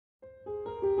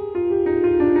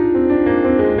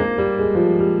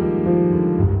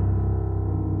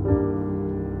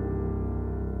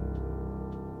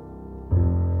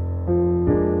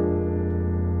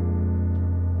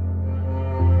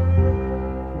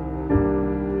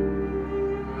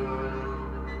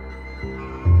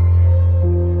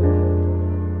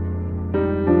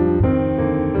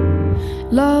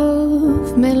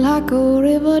like a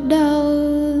river does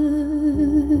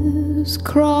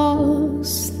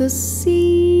cross the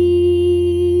sea.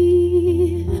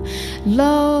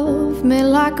 Love me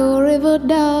like a river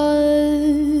does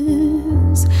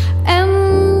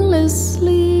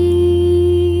endlessly.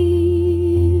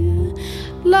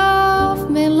 Love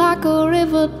me like a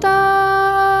river does.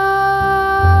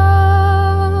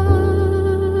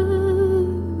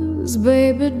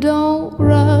 Baby, don't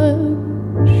rush.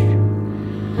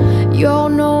 You're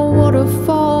no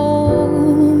waterfall.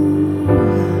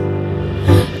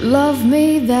 Love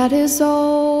me, that is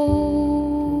all.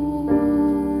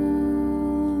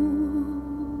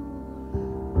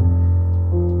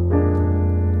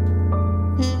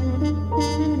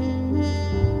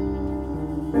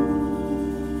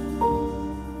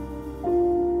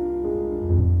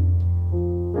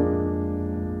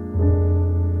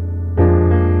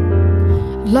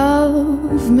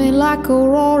 Love me like a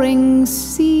roaring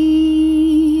sea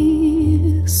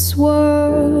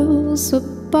swirls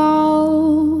about.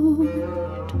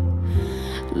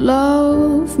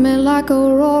 Love me like a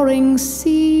roaring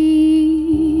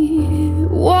sea,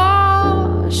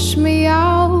 wash me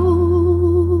out.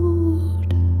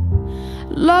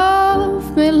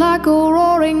 Love me like a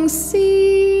roaring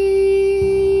sea.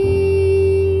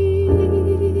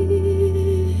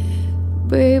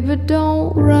 Baby,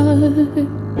 don't rush.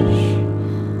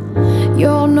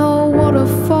 You're no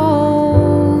waterfall.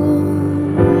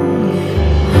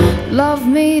 Love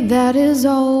me, that is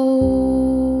all.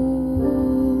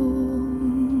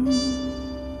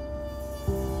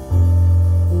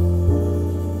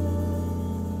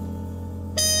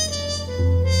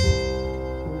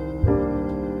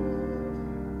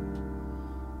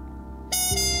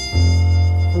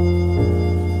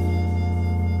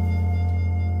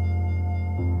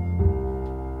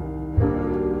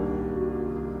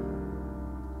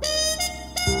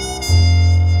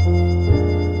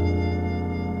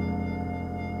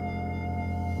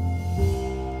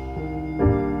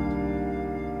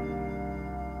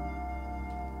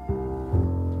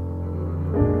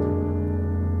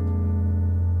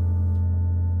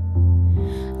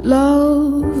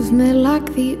 Love me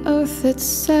like the earth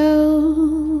itself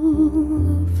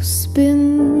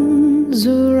spins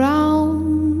around.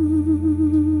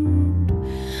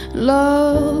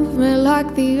 Love me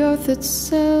like the earth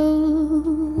itself,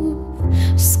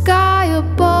 sky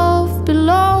above,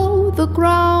 below the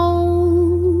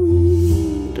ground.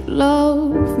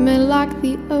 Love me like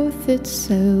the earth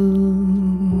itself.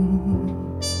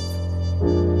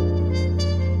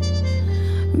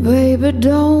 Baby,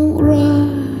 don't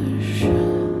rush.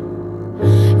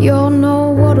 You're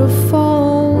no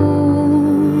waterfall.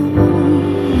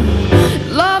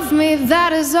 Love me,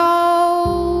 that is all.